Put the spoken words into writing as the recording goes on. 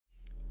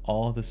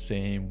All the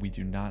same, we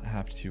do not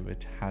have to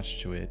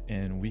attach to it,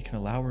 and we can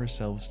allow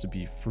ourselves to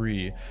be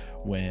free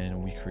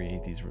when we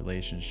create these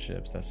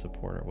relationships that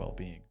support our well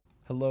being.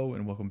 Hello,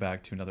 and welcome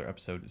back to another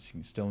episode of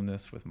Seeking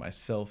Stillness with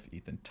myself,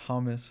 Ethan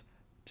Thomas.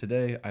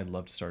 Today, I'd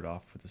love to start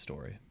off with a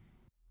story.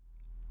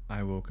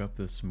 I woke up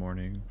this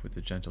morning with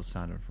the gentle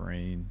sound of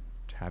rain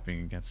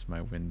tapping against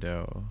my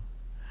window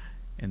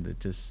and the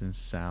distant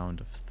sound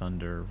of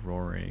thunder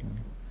roaring,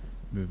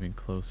 moving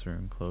closer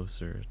and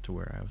closer to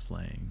where I was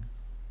laying.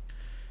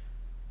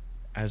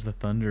 As the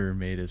thunder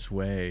made its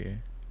way,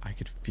 I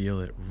could feel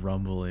it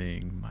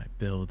rumbling my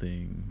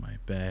building, my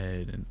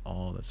bed, and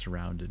all that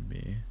surrounded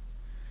me.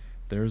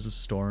 There was a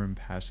storm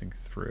passing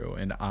through,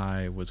 and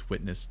I was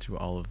witness to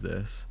all of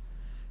this.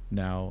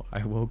 Now,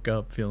 I woke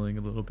up feeling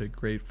a little bit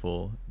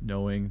grateful,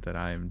 knowing that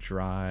I am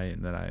dry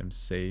and that I am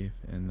safe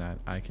and that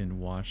I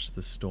can watch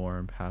the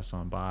storm pass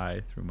on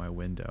by through my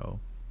window.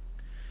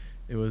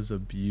 It was a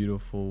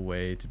beautiful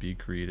way to be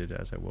greeted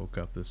as I woke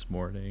up this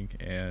morning,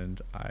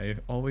 and I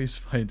always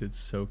find it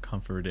so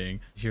comforting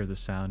to hear the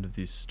sound of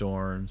these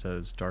storms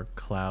as dark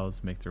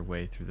clouds make their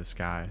way through the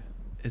sky.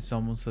 It's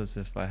almost as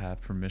if I have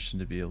permission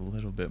to be a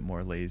little bit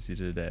more lazy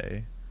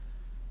today,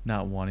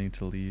 not wanting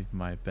to leave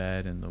my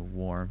bed and the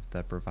warmth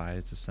that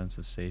provides a sense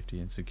of safety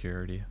and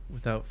security.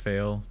 Without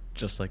fail,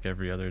 just like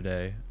every other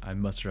day, I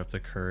muster up the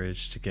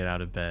courage to get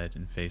out of bed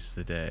and face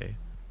the day.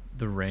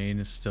 The rain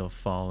is still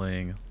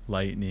falling,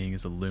 lightning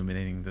is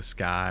illuminating the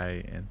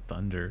sky, and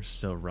thunder is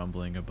still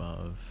rumbling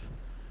above.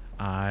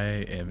 I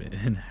am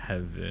in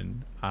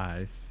heaven.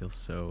 I feel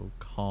so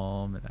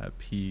calm and at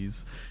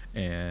peace,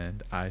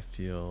 and I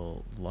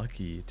feel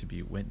lucky to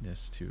be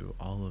witness to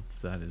all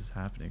of that is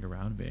happening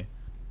around me.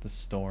 The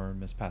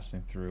storm is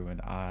passing through, and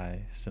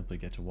I simply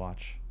get to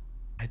watch.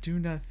 I do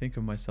not think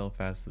of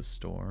myself as the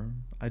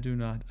storm. I do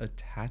not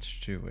attach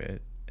to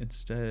it.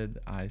 Instead,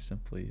 I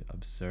simply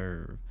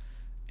observe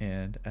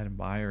and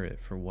admire it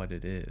for what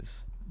it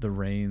is. The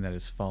rain that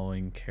is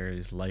falling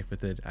carries life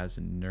with it as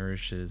it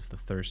nourishes the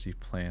thirsty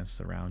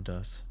plants around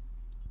us.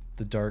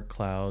 The dark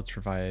clouds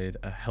provide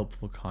a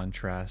helpful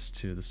contrast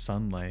to the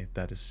sunlight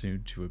that is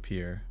soon to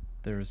appear.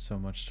 There is so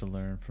much to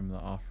learn from the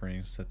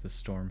offerings that the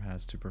storm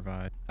has to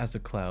provide. As the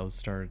clouds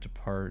started to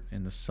part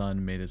and the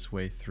sun made its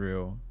way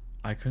through,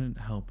 I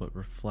couldn't help but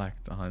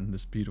reflect on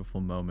this beautiful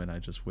moment I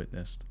just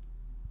witnessed.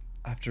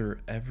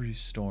 After every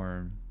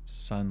storm,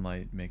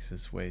 sunlight makes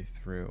its way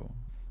through.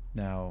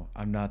 Now,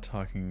 I'm not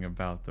talking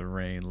about the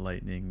rain,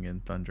 lightning,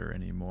 and thunder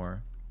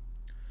anymore.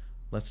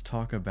 Let's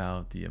talk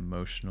about the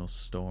emotional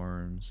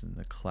storms and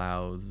the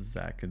clouds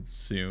that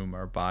consume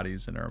our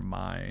bodies and our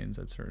minds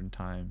at certain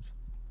times.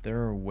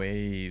 There are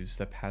waves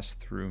that pass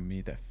through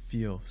me that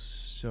feel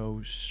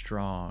so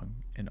strong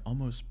and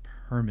almost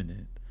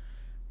permanent,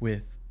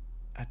 with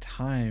at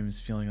times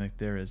feeling like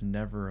there is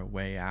never a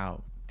way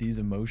out. These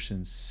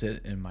emotions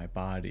sit in my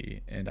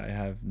body, and I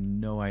have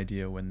no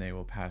idea when they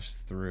will pass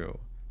through.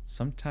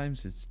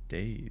 Sometimes it's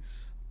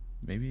days,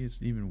 maybe it's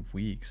even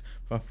weeks,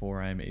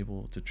 before I am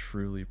able to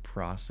truly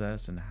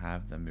process and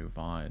have them move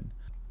on.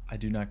 I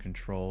do not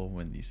control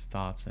when these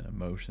thoughts and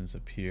emotions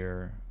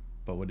appear,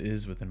 but what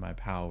is within my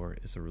power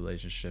is a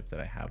relationship that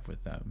I have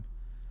with them.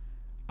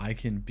 I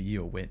can be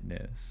a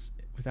witness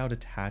without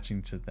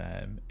attaching to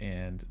them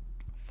and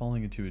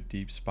falling into a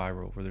deep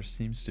spiral where there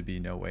seems to be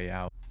no way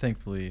out.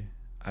 Thankfully,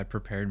 I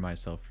prepared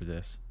myself for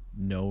this,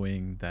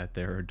 knowing that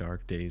there are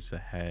dark days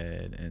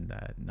ahead and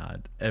that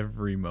not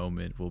every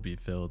moment will be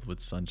filled with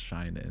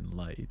sunshine and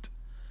light.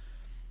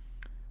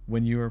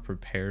 When you are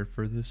prepared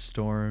for this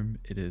storm,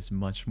 it is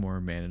much more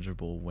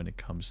manageable when it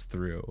comes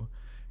through,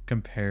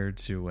 compared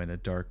to when a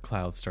dark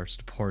cloud starts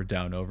to pour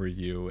down over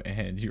you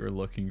and you are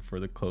looking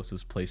for the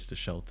closest place to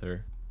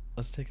shelter.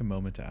 Let's take a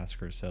moment to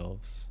ask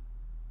ourselves,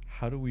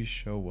 how do we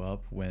show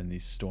up when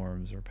these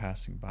storms are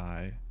passing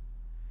by?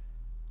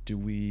 Do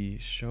we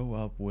show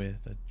up with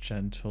a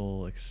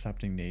gentle,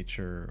 accepting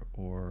nature,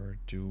 or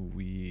do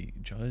we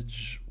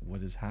judge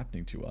what is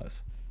happening to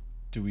us?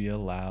 Do we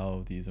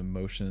allow these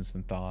emotions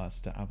and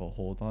thoughts to have a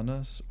hold on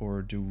us,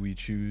 or do we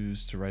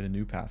choose to write a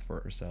new path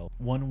for ourselves?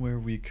 One where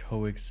we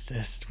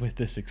coexist with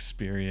this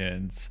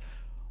experience,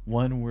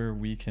 one where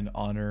we can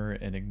honor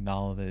and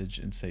acknowledge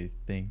and say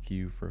thank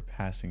you for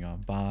passing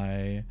on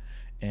by,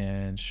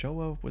 and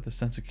show up with a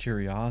sense of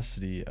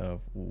curiosity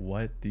of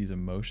what these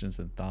emotions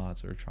and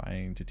thoughts are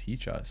trying to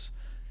teach us.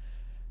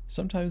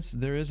 Sometimes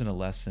there isn't a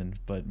lesson,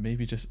 but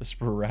maybe just a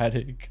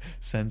sporadic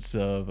sense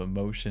of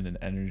emotion and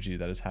energy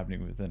that is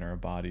happening within our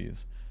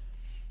bodies.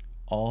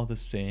 All the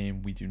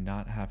same, we do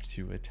not have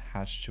to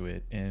attach to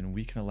it, and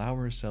we can allow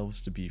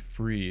ourselves to be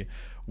free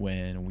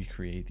when we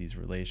create these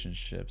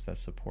relationships that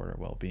support our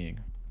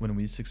well-being. When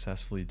we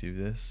successfully do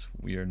this,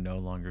 we are no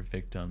longer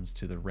victims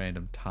to the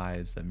random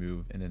tides that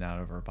move in and out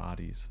of our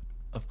bodies.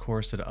 Of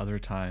course, at other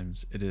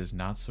times, it is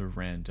not so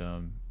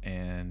random,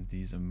 and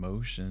these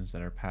emotions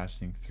that are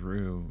passing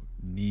through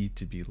need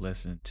to be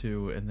listened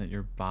to, and that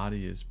your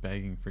body is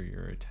begging for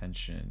your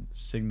attention,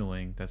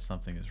 signaling that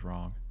something is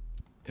wrong.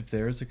 If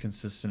there is a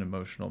consistent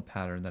emotional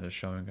pattern that is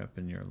showing up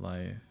in your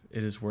life,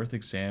 it is worth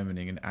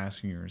examining and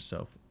asking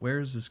yourself, where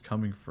is this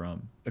coming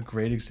from? A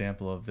great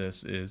example of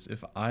this is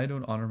if I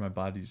don't honor my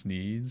body's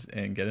needs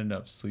and get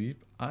enough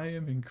sleep, I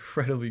am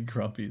incredibly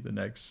grumpy the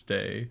next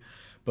day.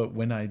 But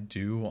when I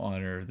do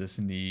honor this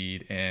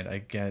need and I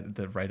get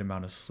the right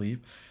amount of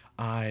sleep,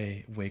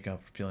 I wake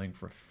up feeling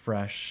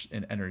refreshed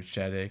and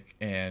energetic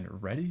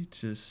and ready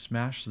to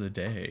smash the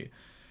day.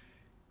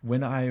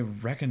 When I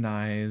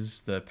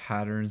recognize the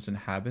patterns and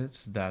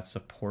habits that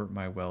support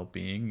my well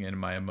being and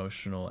my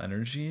emotional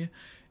energy,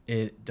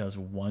 it does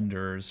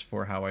wonders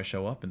for how I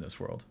show up in this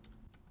world.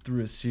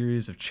 Through a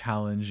series of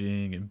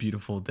challenging and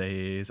beautiful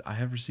days, I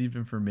have received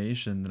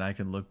information that I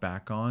can look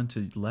back on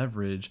to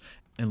leverage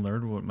and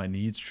learn what my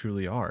needs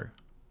truly are.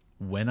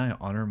 When I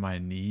honor my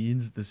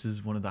needs, this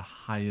is one of the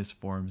highest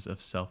forms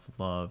of self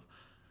love.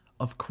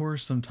 Of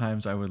course,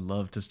 sometimes I would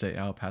love to stay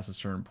out past a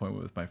certain point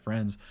with my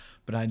friends,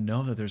 but I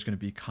know that there's going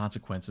to be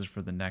consequences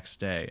for the next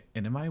day.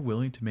 And am I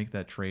willing to make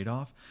that trade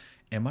off?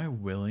 Am I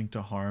willing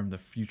to harm the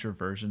future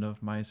version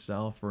of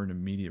myself for an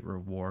immediate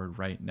reward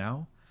right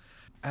now?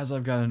 As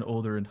I've gotten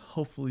older and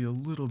hopefully a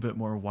little bit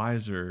more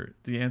wiser,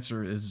 the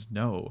answer is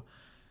no.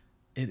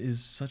 It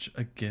is such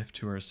a gift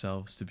to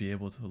ourselves to be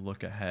able to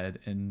look ahead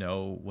and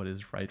know what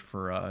is right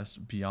for us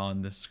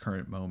beyond this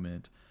current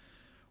moment.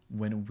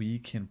 When we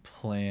can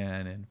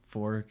plan and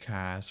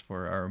forecast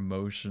for our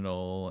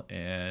emotional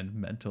and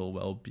mental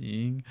well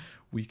being,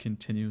 we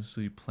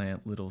continuously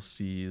plant little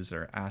seeds that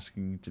are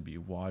asking to be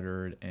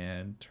watered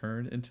and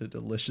turned into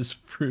delicious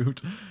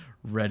fruit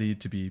ready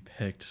to be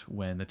picked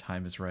when the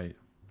time is right.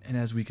 And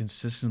as we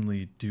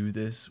consistently do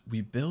this,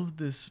 we build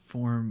this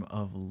form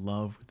of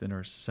love within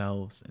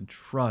ourselves and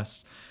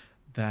trust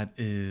that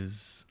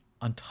is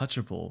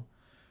untouchable.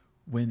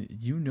 When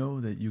you know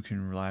that you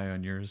can rely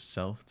on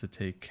yourself to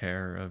take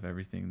care of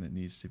everything that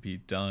needs to be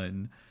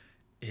done,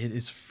 it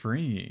is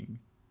freeing.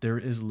 There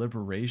is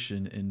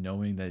liberation in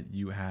knowing that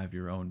you have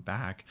your own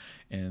back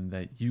and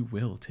that you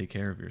will take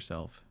care of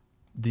yourself.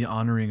 The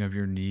honoring of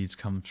your needs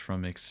comes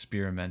from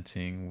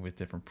experimenting with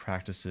different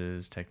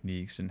practices,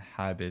 techniques, and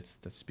habits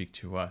that speak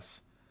to us.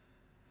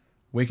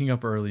 Waking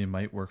up early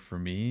might work for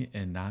me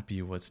and not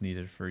be what's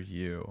needed for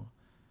you.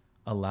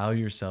 Allow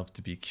yourself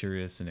to be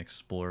curious and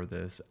explore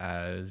this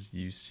as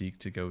you seek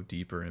to go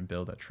deeper and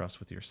build that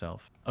trust with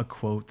yourself. A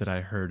quote that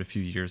I heard a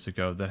few years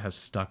ago that has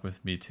stuck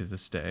with me to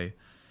this day: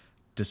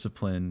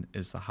 discipline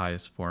is the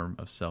highest form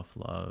of self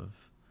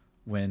love.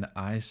 When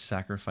I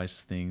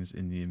sacrifice things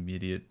in the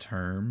immediate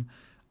term,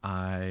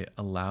 I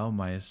allow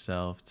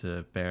myself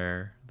to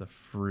bear the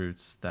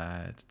fruits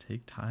that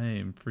take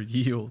time for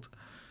yield.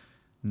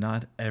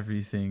 Not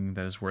everything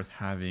that is worth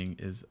having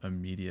is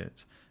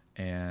immediate.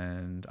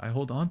 And I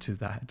hold on to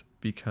that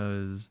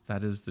because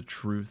that is the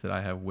truth that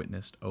I have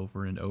witnessed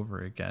over and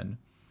over again.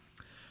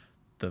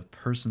 The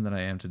person that I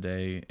am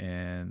today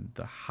and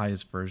the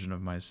highest version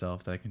of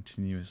myself that I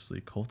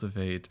continuously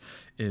cultivate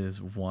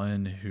is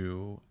one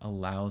who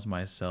allows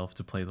myself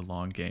to play the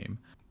long game.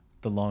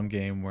 The long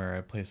game where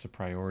I place a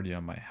priority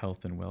on my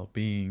health and well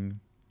being,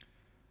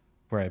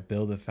 where I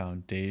build a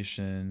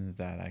foundation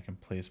that I can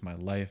place my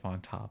life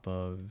on top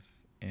of,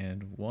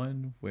 and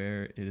one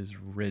where it is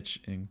rich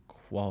in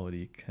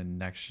quality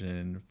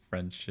connection,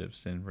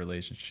 friendships, and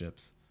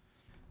relationships.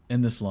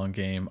 In this long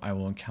game, I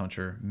will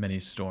encounter many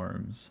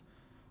storms.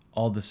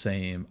 All the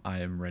same, I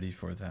am ready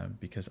for them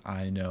because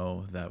I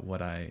know that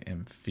what I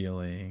am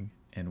feeling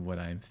and what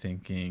I'm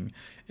thinking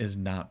is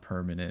not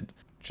permanent.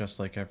 Just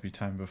like every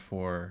time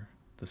before,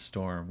 the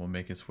storm will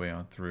make its way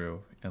on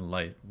through and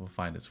light will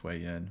find its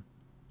way in.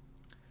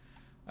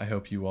 I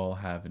hope you all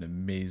have an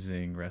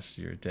amazing rest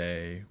of your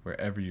day,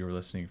 wherever you're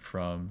listening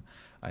from.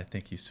 I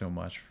thank you so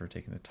much for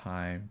taking the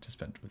time to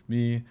spend with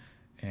me,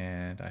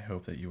 and I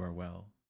hope that you are well.